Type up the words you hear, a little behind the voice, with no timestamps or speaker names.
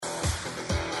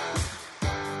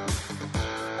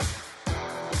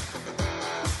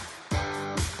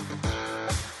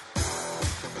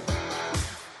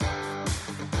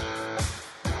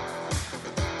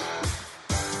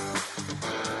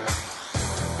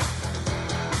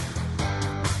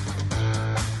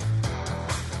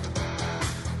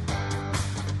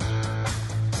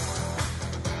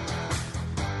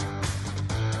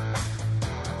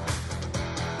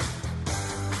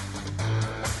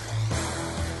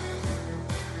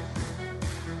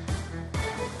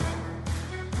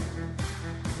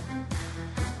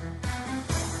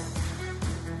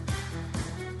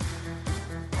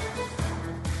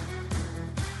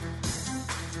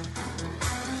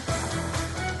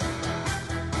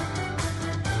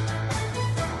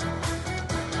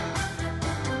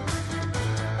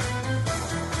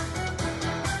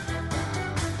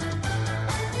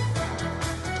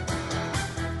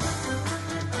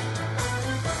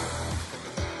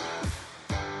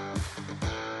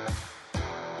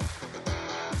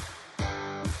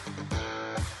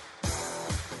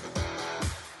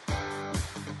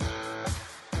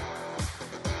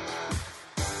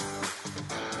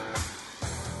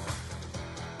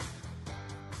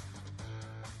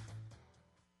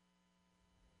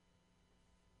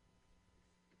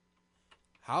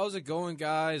How's it going,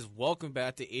 guys? Welcome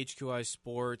back to HQI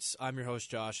Sports. I'm your host,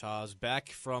 Josh Haas, back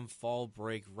from fall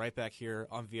break, right back here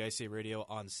on VIC Radio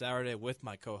on Saturday with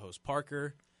my co-host,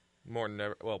 Parker.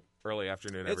 Early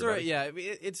afternoon, It's everybody. right, yeah.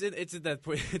 It's at that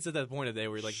point. It's at that point of the day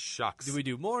where you're like, shucks. Do we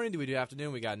do morning? Do we do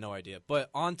afternoon? We got no idea.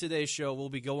 But on today's show, we'll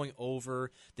be going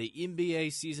over the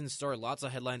NBA season start. Lots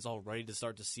of headlines all ready to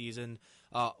start the season.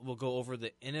 We'll go over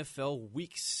the NFL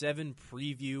Week 7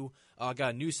 preview.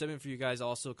 Got a new segment for you guys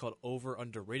also called Over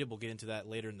Underrated. We'll get into that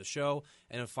later in the show.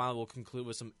 And then finally, we'll conclude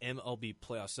with some MLB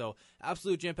playoffs. So,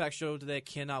 absolute jam-packed show today.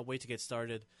 Cannot wait to get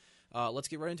started. Let's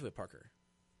get right into it, Parker.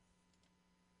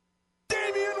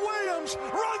 Damian Williams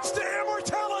runs to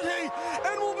immortality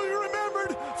and will be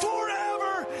remembered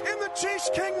forever in the Chiefs'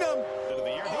 kingdom.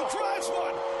 He drives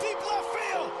one, deep left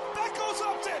field. That goes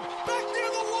Upton, back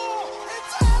near the wall.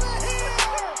 It's out of here!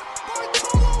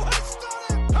 Bartolo has done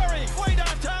it! Curry, way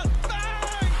downtown.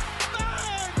 Bang!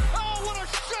 Bang! Oh, what a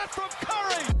shot from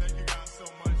Curry! Thank you guys so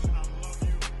much. I love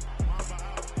you. Mamba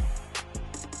out.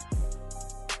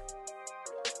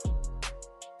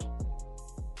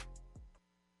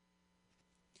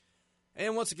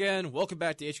 And once again, welcome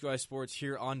back to HQI Sports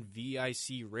here on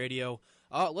VIC Radio.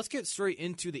 Let's get straight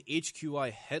into the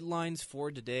HQI headlines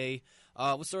for today.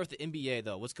 Let's start with the NBA,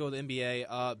 though. Let's go to the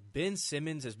NBA. Ben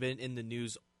Simmons has been in the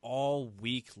news all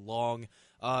week long.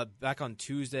 Back on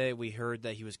Tuesday, we heard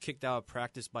that he was kicked out of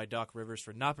practice by Doc Rivers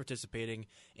for not participating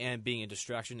and being a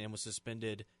distraction and was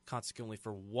suspended consequently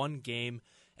for one game.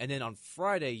 And then on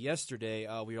Friday, yesterday,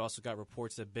 we also got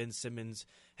reports that Ben Simmons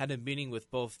had a meeting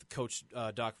with both Coach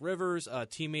Doc Rivers,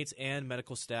 teammates, and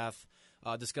medical staff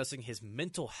discussing his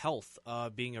mental health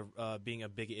being a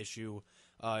big issue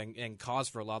and cause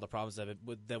for a lot of the problems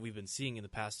that we've been seeing in the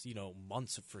past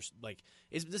months.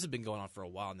 This has been going on for a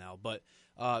while now. But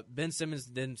Ben Simmons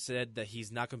then said that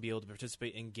he's not going to be able to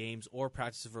participate in games or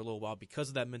practices for a little while because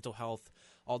of that mental health.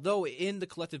 Although in the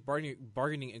collective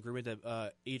bargaining agreement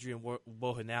that Adrian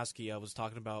Wojnarowski was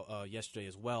talking about yesterday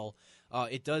as well,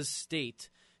 it does state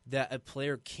that a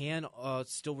player can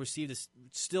still receive this,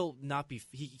 still not be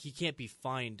he can't be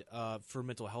fined for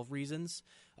mental health reasons.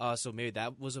 So maybe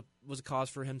that was a cause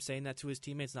for him saying that to his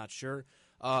teammates. Not sure.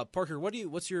 Parker,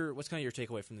 what's kind of your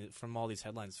takeaway from all these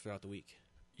headlines throughout the week?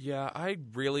 Yeah, I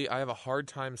have a hard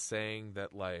time saying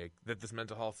that that this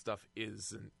mental health stuff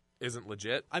isn't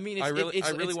legit. I mean,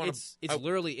 it's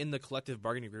literally in the collective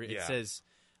bargaining agreement. Yeah. It says,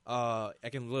 I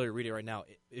can literally read it right now.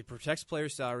 It protects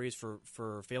players' salaries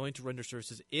for failing to render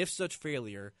services if such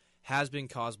failure has been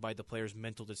caused by the player's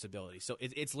mental disability. So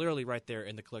it's literally right there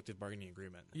in the collective bargaining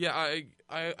agreement. Yeah,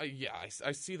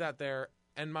 I see that there,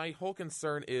 and my whole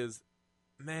concern is,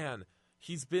 man,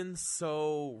 he's been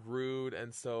so rude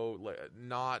and so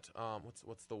not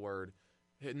what's the word,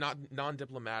 not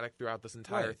non-diplomatic throughout this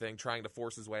entire thing, trying to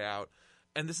force his way out.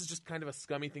 And this is just kind of a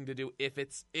scummy thing to do if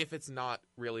it's not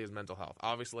really his mental health.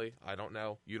 Obviously, I don't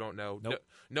know. You don't know. Nope.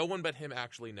 No one but him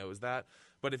actually knows that.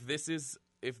 But if this is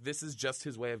just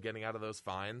his way of getting out of those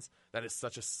fines, that is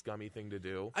such a scummy thing to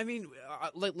do. I mean,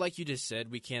 like you just said,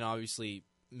 we can't obviously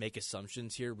make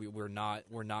assumptions here. We're not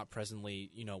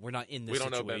presently, we're not in this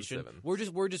situation. We don't know Ben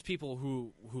Simmons. We're just people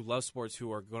who love sports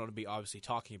who are going to be obviously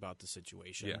talking about the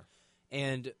situation. Yeah.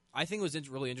 And I think it was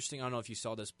really interesting. I don't know if you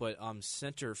saw this, but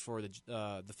center for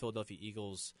the Philadelphia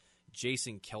Eagles,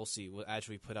 Jason Kelce, will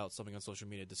actually put out something on social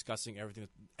media discussing everything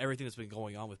that's been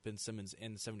going on with Ben Simmons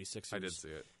and the 76ers. I did see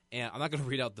it. And I'm not going to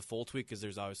read out the full tweet because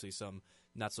there's obviously some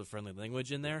not so friendly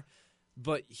language in there.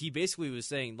 But he basically was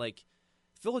saying,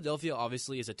 Philadelphia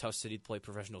obviously is a tough city to play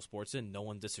professional sports in. No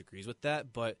one disagrees with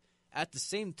that. But at the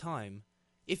same time,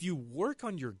 if you work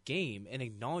on your game and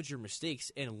acknowledge your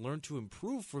mistakes and learn to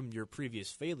improve from your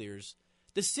previous failures,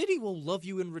 the city will love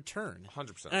you in return.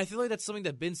 100%. And I feel like that's something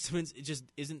that Ben Simmons just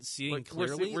isn't seeing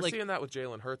clearly. We're seeing that with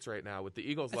Jalen Hurts right now with the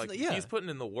Eagles. He's putting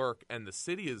in the work, and the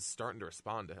city is starting to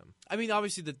respond to him. I mean,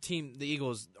 obviously the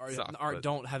Eagles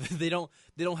don't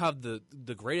have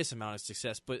the greatest amount of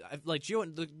success, but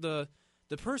the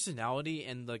personality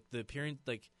and the appearance,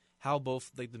 how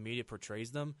both the media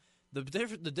portrays them. The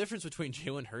difference between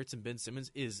Jalen Hurts and Ben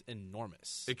Simmons is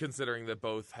enormous. Considering that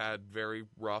both had very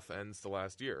rough ends to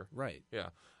last year. Right.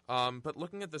 Yeah. But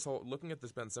looking at this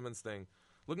Ben Simmons thing,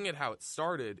 looking at how it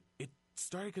started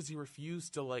because he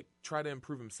refused to try to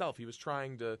improve himself. He was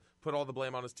trying to put all the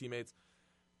blame on his teammates.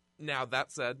 Now,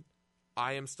 that said,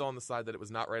 I am still on the side that it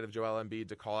was not right of Joel Embiid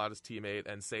to call out his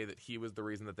teammate and say that he was the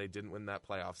reason that they didn't win that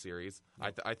playoff series.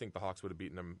 Nope. I think the Hawks would have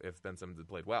beaten him if Ben Simmons had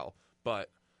played well. But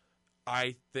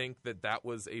I think that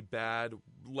was a bad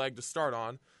leg to start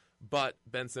on. But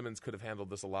Ben Simmons could have handled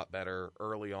this a lot better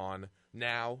early on.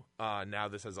 Now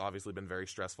this has obviously been very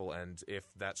stressful, and if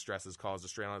that stress has caused a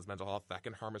strain on his mental health, that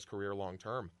can harm his career long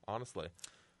term, honestly.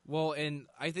 Well, and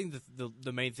I think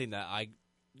the main thing that I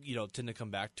tend to come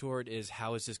back toward is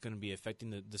how is this going to be affecting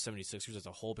the 76ers as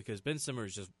a whole, because Ben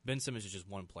Simmons is just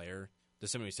one player. The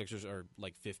 76ers are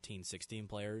like 15, 16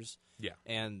 players. Yeah.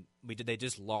 And they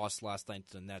just lost last night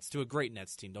to the Nets, to a great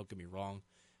Nets team, don't get me wrong.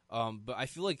 But I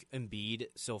feel like Embiid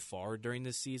so far during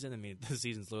this season, I mean, the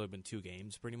season's literally been 2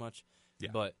 games pretty much. Yeah.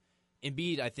 But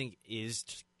Embiid, I think, is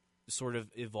sort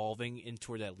of evolving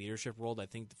into that leadership role that I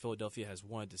think Philadelphia has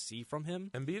wanted to see from him.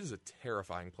 Embiid is a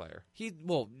terrifying player.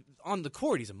 On the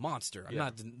court, he's a monster. Yeah.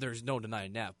 There's no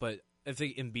denying that. But I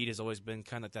think Embiid has always been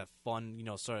kind of that fun,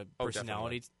 sort of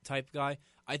personality type guy.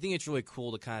 I think it's really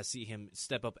cool to kind of see him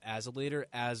step up as a leader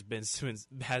as Ben Simmons'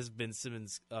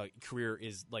 career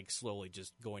is like slowly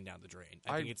just going down the drain.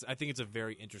 I think it's a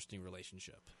very interesting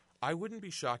relationship. I wouldn't be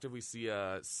shocked if we see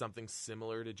something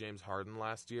similar to James Harden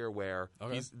last year, where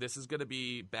this is going to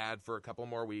be bad for a couple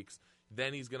more weeks.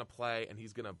 Then he's going to play, and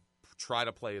he's going to try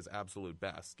to play his absolute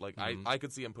best. Like I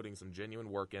could see him putting some genuine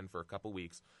work in for a couple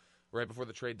weeks. Right before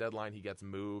the trade deadline, he gets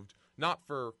moved, not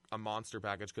for a monster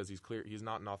package because he's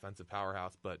not an offensive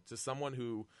powerhouse, but to someone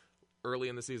who early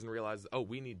in the season realizes,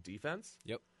 we need defense.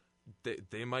 Yep.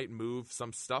 They might move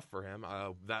some stuff for him.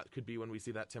 That could be when we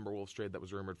see that Timberwolves trade that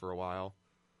was rumored for a while.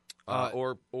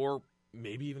 Or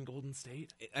maybe even Golden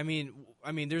State. I mean,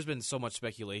 there's been so much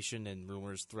speculation and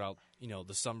rumors throughout,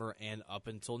 the summer and up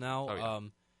until now. Oh, yeah.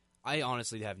 I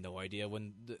honestly have no idea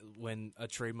when a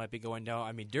trade might be going down.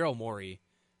 I mean, Daryl Morey,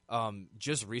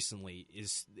 just recently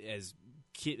has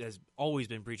always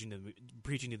been preaching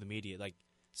to the media. Like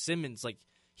Simmons, like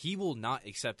he will not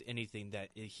accept anything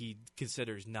that he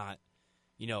considers not,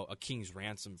 a king's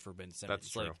ransom for Ben Simmons.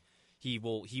 That's true. Like he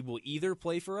will either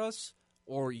play for us,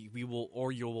 or you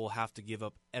will have to give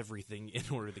up everything in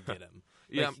order to get him.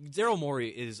 Yeah, Daryl Morey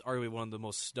is arguably one of the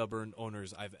most stubborn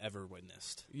owners I've ever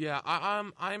witnessed. Yeah,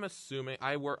 I'm assuming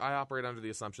I operate under the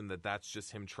assumption that that's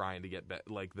just him trying to get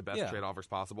the best trade offers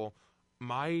possible.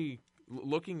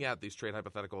 Looking at these trade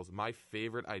hypotheticals, my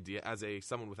favorite idea as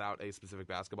someone without a specific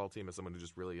basketball team, as someone who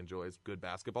just really enjoys good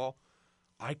basketball,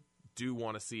 I do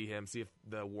want to see if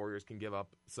the Warriors can give up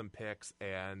some picks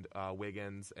and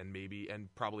Wiggins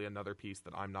and probably another piece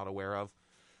that I'm not aware of,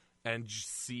 and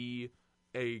see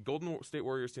a Golden State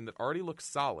Warriors team that already looks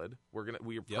solid. We're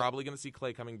probably gonna see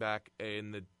Klay coming back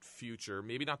in the future,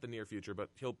 maybe not the near future, but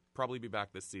he'll probably be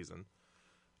back this season.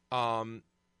 And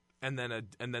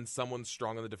then someone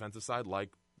strong on the defensive side,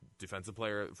 like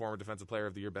former defensive player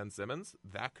of the year Ben Simmons.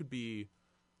 That could be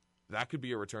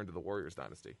a return to the Warriors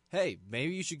dynasty. Hey,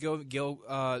 maybe you should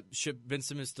go ship Ben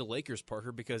Simmons to Lakers,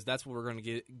 Parker, because that's what we're going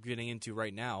to getting into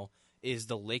right now. Is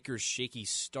the Lakers' shaky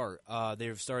start?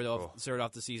 They've started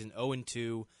off the season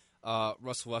 0-2.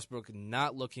 Russell Westbrook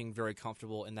not looking very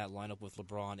comfortable in that lineup with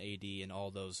LeBron, AD, and all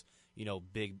those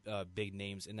big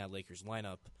names in that Lakers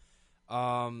lineup.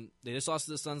 They just lost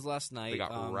to the Suns last night. They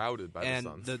got routed by the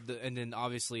Suns. And then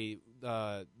obviously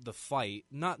the fight,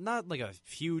 not like a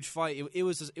huge fight. It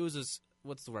was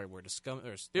what's the right word? It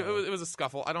was a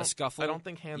scuffle. A scuffle. I don't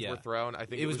think hands were thrown. I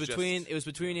think it was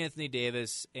between Anthony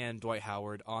Davis and Dwight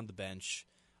Howard on the bench.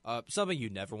 Something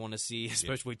you never want to see,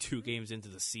 especially 2 games into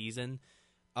the season.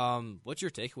 What's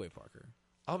your takeaway, Parker?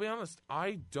 I'll be honest.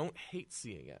 I don't hate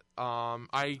seeing it.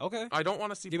 I don't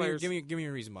want to see players. Give me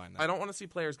a reason behind that. I don't want to see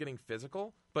players getting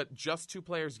physical, but just 2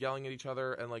 players yelling at each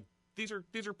other and like.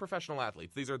 These are professional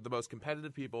athletes. These are the most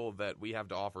competitive people that we have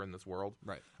to offer in this world,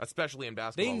 right? Especially in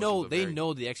basketball. They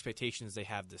know the expectations they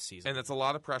have this season, and it's a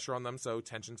lot of pressure on them, so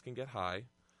tensions can get high.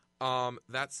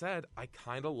 That said, I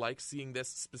kind of like seeing this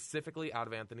specifically out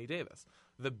of Anthony Davis.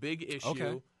 The big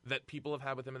issue that people have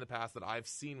had with him in the past, that I've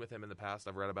seen with him in the past,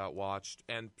 I've read about, watched,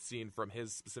 and seen from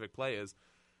his specific play is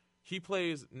he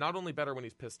plays not only better when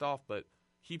he's pissed off, but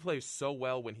he plays so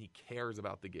well when he cares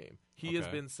about the game. He has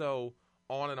been so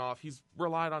on and off. He's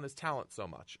relied on his talent so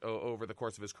much over the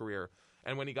course of his career.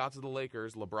 And when he got to the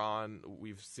Lakers,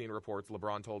 we've seen reports,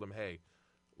 LeBron told him, hey,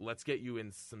 let's get you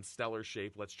in some stellar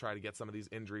shape. Let's try to get some of these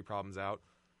injury problems out.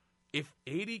 If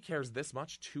AD cares this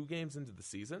much 2 games into the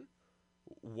season,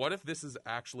 what if this is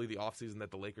actually the offseason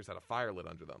that the Lakers had a fire lit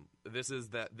under them? This is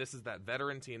that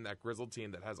veteran team, that grizzled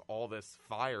team that has all this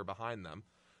fire behind them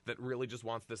that really just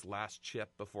wants this last chip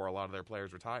before a lot of their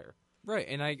players retire. Right,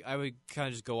 and I would kind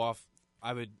of just go off.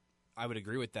 I would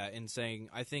agree with that in saying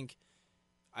I think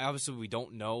obviously we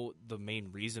don't know the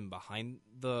main reason behind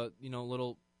the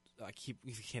little I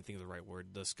can't think of the right word,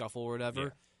 the scuffle or whatever. Yeah.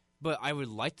 But I would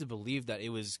like to believe that it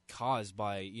was caused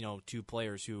by 2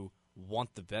 players who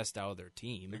want the best out of their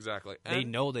team. Exactly. They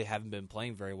know they haven't been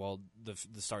playing very well the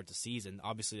start of the season.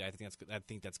 Obviously, I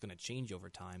think that's going to change over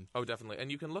time. Oh, definitely.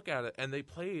 And you can look at it, and they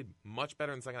played much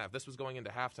better in the second half. This was going into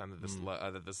halftime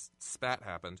that this spat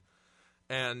happened,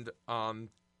 and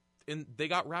they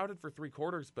got routed for 3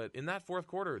 quarters. But in that fourth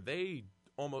quarter, they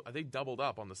doubled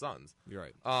up on the Suns. You're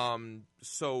right.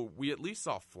 So we at least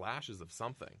saw flashes of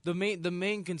something. The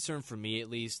main concern for me, at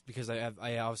least, because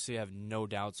I obviously have no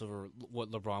doubts over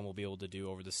what LeBron will be able to do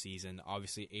over the season.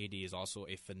 Obviously, AD is also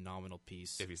a phenomenal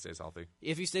piece If he stays healthy.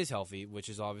 If he stays healthy, which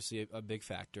is obviously a big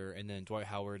factor, and then Dwight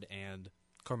Howard and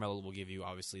Carmelo will give you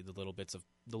obviously the little bits that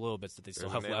they still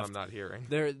There's have a name left. I'm not hearing.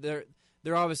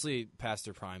 They're obviously past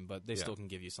their prime, but they still can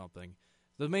give you something.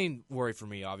 The main worry for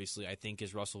me, obviously, I think,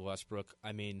 is Russell Westbrook.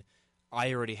 I mean,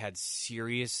 I already had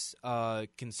serious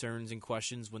concerns and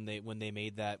questions when they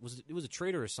made that. It was a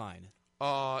trade or a sign?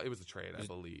 It was a trade, I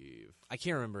believe. I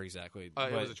can't remember exactly.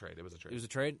 It was a trade. It was a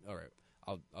trade? All right.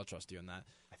 I'll trust you on that.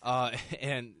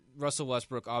 And Russell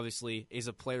Westbrook, obviously, is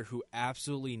a player who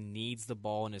absolutely needs the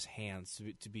ball in his hands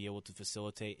to be able to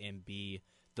facilitate and be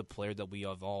the player that we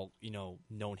have all,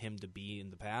 known him to be in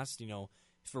the past.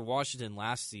 For Washington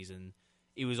last season,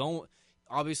 it was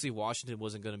obviously Washington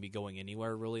wasn't going to be going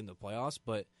anywhere really in the playoffs,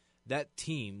 but that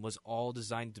team was all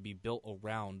designed to be built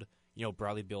around,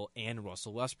 Bradley Beal and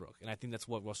Russell Westbrook. And I think that's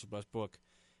what Russell Westbrook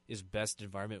is best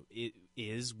environment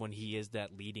is when he is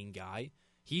that leading guy.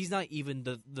 He's not even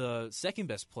the second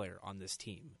best player on this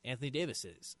team. Anthony Davis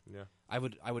is. Yeah. I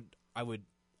would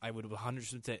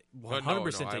 100% take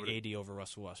AD over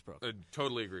Russell Westbrook. I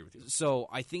totally agree with you. So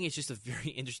I think it's just a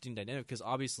very interesting dynamic because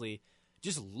obviously,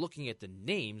 just looking at the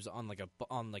names on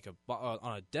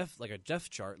a depth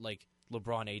chart, like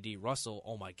LeBron, AD, Russell,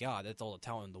 oh my God, that's all the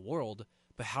talent in the world.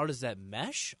 But how does that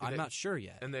mesh? I'm not sure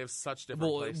yet. And they have such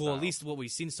different play styles. Well, at least what we've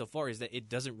seen so far is that it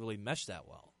doesn't really mesh that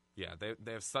well. Yeah,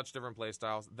 they have such different play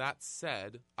styles. That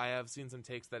said, I have seen some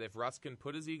takes that if Russ can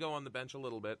put his ego on the bench a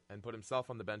little bit and put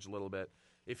himself on the bench a little bit,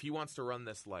 if he wants to run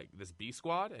this B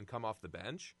squad and come off the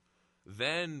bench,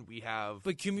 then we have.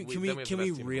 But can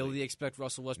we really expect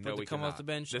Russell Westbrook to come off the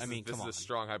bench? This come on. This is a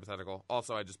strong hypothetical.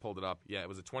 Also, I just pulled it up. Yeah, it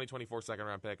was a 2024 second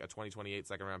round pick, a 2028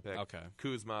 second round pick. Okay.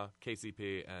 Kuzma,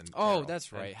 KCP, and Harrell,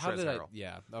 that's right. How did Harrell.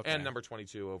 Yeah. Okay. And number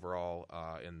 22 overall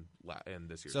in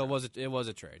this year's. So it was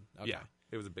a trade. Okay. Yeah,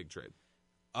 it was a big trade.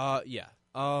 Yeah.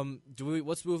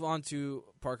 Let's move on to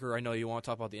Parker. I know you want to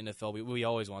talk about the NFL. We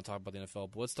always want to talk about the NFL,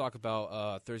 but let's talk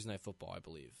about Thursday Night Football, I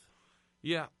believe.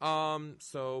 Yeah.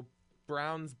 So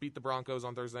Browns beat the Broncos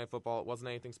on Thursday Night Football. It wasn't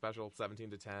anything special,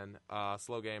 17-10.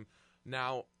 Slow game.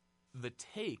 Now, the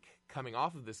take coming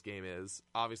off of this game is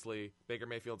obviously Baker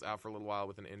Mayfield's out for a little while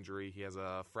with an injury. He has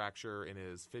a fracture in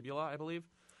his fibula, I believe.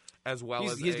 He's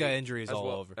got injuries all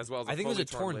over. As well as I think it was a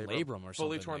torn labrum or something.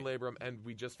 Fully torn labrum, and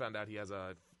we just found out he has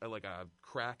a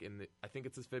crack in I think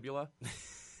it's his fibula,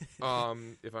 if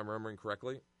I'm remembering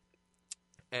correctly.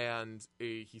 And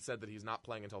he said that he's not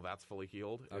playing until that's fully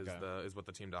healed. Is what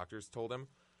the team doctors told him.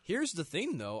 Here's the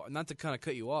thing, though, not to kind of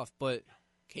cut you off, but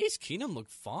Case Keenum looked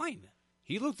fine.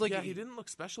 He looked like he didn't look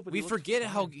special, but we forget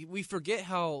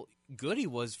how good he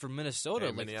was for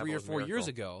Minnesota 3 or 4 years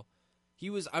ago. He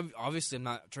was obviously. I'm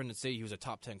not trying to say he was a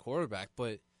top 10 quarterback,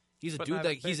 but he's a dude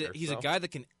that he's a guy that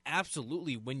can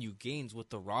absolutely win you games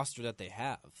with the roster that they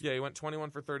have. Yeah, he went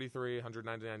 21 for 33,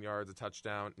 199 yards, a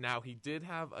touchdown. Now he did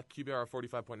have a QBR of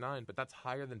 45.9, but that's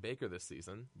higher than Baker this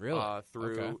season. Really?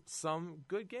 Through some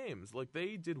good games, like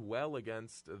they did well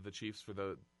against the Chiefs for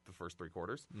the first 3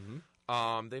 quarters.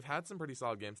 Mm-hmm. They've had some pretty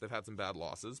solid games. They've had some bad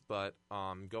losses, but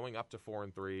going up to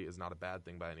 4-3 is not a bad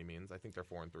thing by any means. I think they're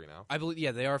 4-3 now. I believe,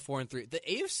 yeah, they are 4-3. The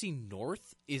AFC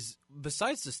North is,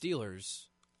 besides the Steelers,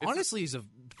 honestly, is a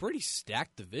pretty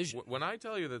stacked division. When I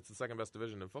tell you that it's the second best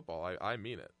division in football, I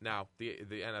mean it. Now, the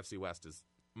NFC West is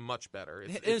much better.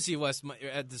 NFC West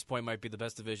at this point might be the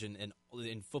best division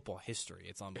in football history.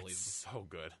 It's unbelievable. It's so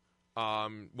good.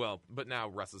 But now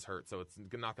Russ is hurt, so it's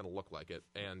not going to look like it.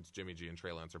 And Jimmy G and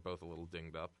Trey Lance are both a little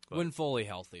dinged up. When fully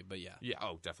healthy, but yeah. Yeah,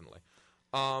 definitely.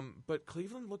 But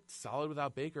Cleveland looked solid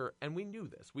without Baker, and we knew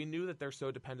this. We knew that they're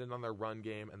so dependent on their run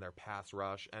game and their pass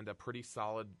rush and a pretty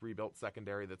solid rebuilt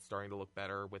secondary that's starting to look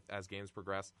better as games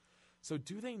progress. So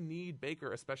do they need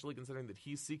Baker, especially considering that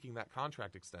he's seeking that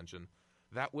contract extension?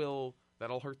 That'll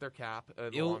hurt their cap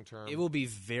in the long term. It will be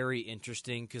very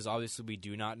interesting because obviously we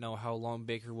do not know how long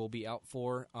Baker will be out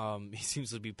for. He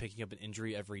seems to be picking up an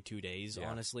injury every 2 days,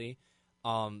 honestly.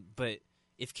 But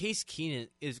if Case Keenum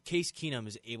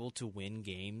is able to win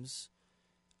games,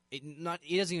 it doesn't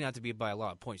even have to be by a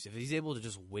lot of points. If he's able to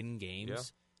just win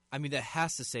games, I mean, that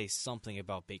has to say something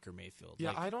about Baker Mayfield.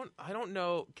 Yeah, Like, I don't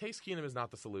know. Case Keenum is not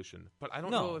the solution, but I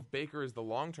don't No. know if Baker is the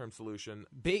long-term solution.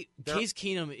 Case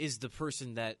Keenum is the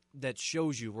person that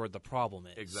shows you where the problem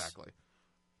is. Exactly.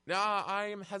 Now, I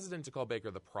am hesitant to call Baker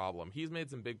the problem. He's made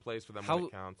some big plays for them when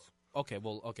it counts, Okay,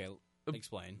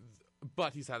 explain.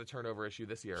 but he's had a turnover issue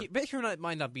this year. Baker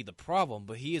might not be the problem,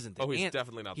 but he isn't the he's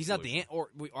definitely not the He's not the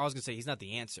solution. I was going to say he's not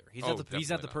the answer. He's Oh, not the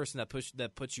definitely not. person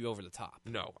that puts you over the top.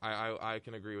 No, I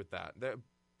can agree with that.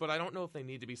 But I don't know if they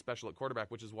need to be special at quarterback,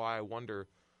 which is why I wonder.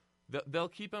 They'll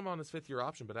keep him on his fifth-year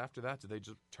option, but after that, do they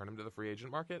just turn him to the free agent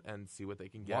market and see what they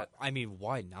can get? I mean,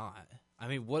 why not? I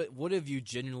mean, what have you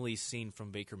genuinely seen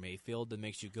from Baker Mayfield that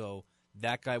makes you go,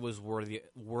 that guy was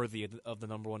worthy of the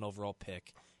number 1 overall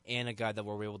pick, and a guy that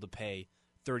we're able to pay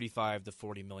 $35 to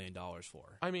 $40 million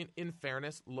for? I mean, in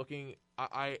fairness,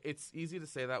 it's easy to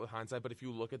say that with hindsight, but if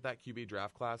you look at that QB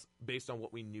draft class, based on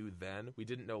what we knew then, we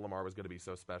didn't know Lamar was going to be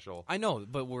so special. I know,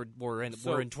 but we're in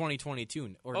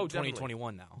 2022 or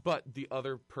 2021 now. But the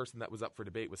other person that was up for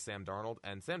debate was Sam Darnold,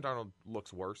 and Sam Darnold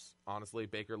looks worse. Honestly,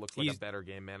 Baker looks like a better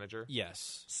game manager.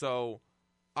 Yes. So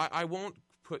I won't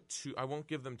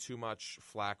give them too much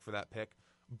flack for that pick.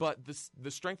 But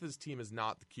the strength of this team is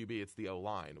not the QB; it's the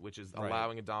O-line, which is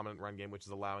allowing a dominant run game, which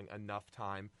is allowing enough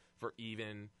time for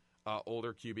even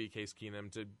older QB Case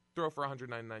Keenum to throw for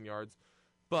 199 yards.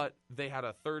 But they had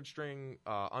a third-string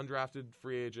undrafted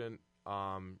free agent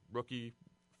rookie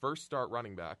first start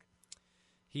running back.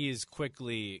 He is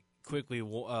quickly won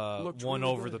really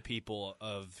over good. the people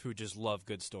who just love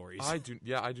good stories. I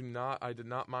did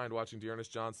not mind watching Dearness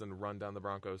Johnson run down the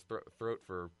Broncos' throat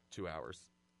for 2 hours.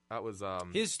 That was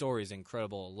his story is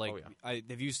incredible. Like, Oh, yeah.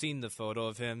 Have you seen the photo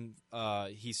of him?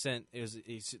 He sent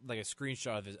it's like a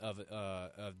screenshot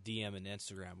of DM and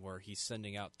Instagram where he's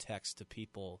sending out texts to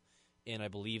people in, I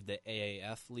believe, the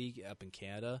AAF league up in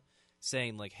Canada,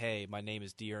 saying like, "Hey, my name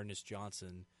is Dearness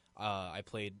Johnson. I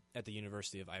played at the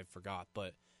University of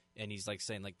and he's like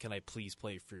saying like, can I please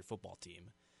play for your football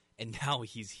team?" And now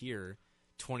he's here.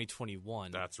 2021.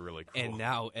 That's really cool.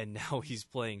 And now he's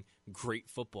playing great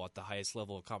football at the highest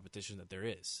level of competition that there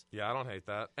is. Yeah, I don't hate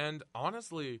that. And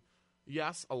honestly,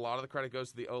 yes, a lot of the credit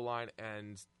goes to the O-line,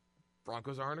 and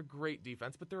Broncos aren't a great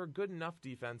defense, but they're a good enough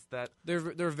defense that They're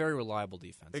a very reliable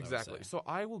defense. exactly. I would say. So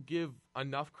I will give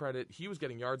enough credit. He was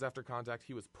getting yards after contact.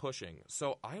 He was pushing.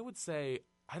 So I would say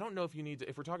I don't know if you need to.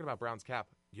 If we're talking about Brown's cap,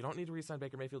 you don't need to re-sign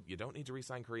Baker Mayfield. You don't need to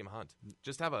re-sign Kareem Hunt.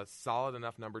 Just have a solid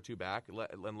enough number 2 back and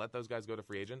let those guys go to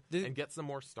free agent and get some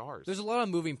more stars. There's a lot of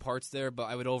moving parts there, but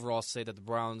I would overall say that the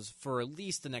Browns, for at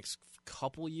least the next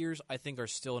couple years, I think are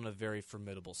still in a very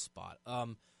formidable spot.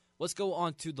 Let's go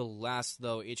on to the last,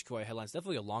 though, HQI headlines.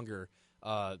 Definitely a longer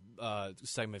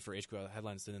segment for HQI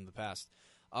headlines than in the past.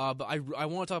 But I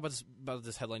want to talk about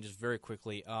this headline just very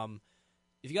quickly.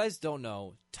 If you guys don't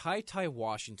know, Ty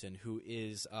Washington,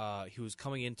 who's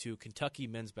coming into Kentucky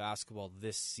men's basketball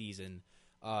this season,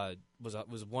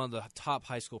 was one of the top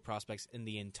high school prospects in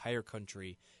the entire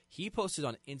country. He posted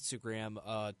on Instagram,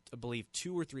 I believe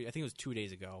 2 or 3, I think it was 2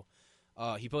 days ago.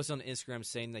 He posted on Instagram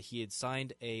saying that he had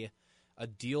signed a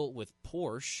deal with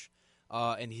Porsche,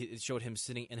 and it showed him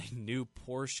sitting in a new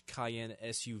Porsche Cayenne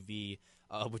SUV,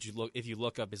 which if you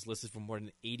look up, is listed for more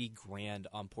than $80,000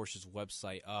 on Porsche's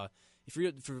website.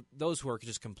 For those who are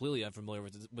just completely unfamiliar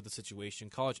with the situation,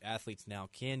 college athletes now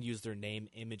can use their name,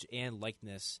 image, and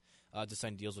likeness to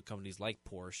sign deals with companies like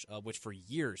Porsche, which for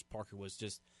years Parker was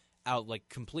just out like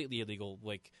completely illegal.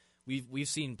 Like we've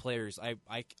seen players.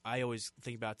 I always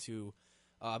think back to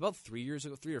about 3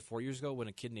 or 4 years ago when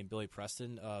a kid named Billy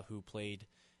Preston, who played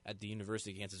at the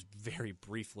University of Kansas very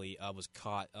briefly, was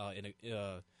caught in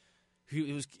a.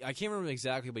 I can't remember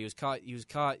exactly, but he was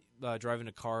caught driving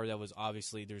a car that was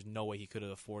obviously there's no way he could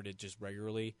have afforded just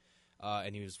regularly,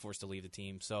 and he was forced to leave the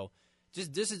team. So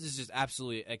this is just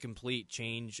absolutely a complete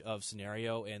change of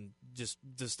scenario and just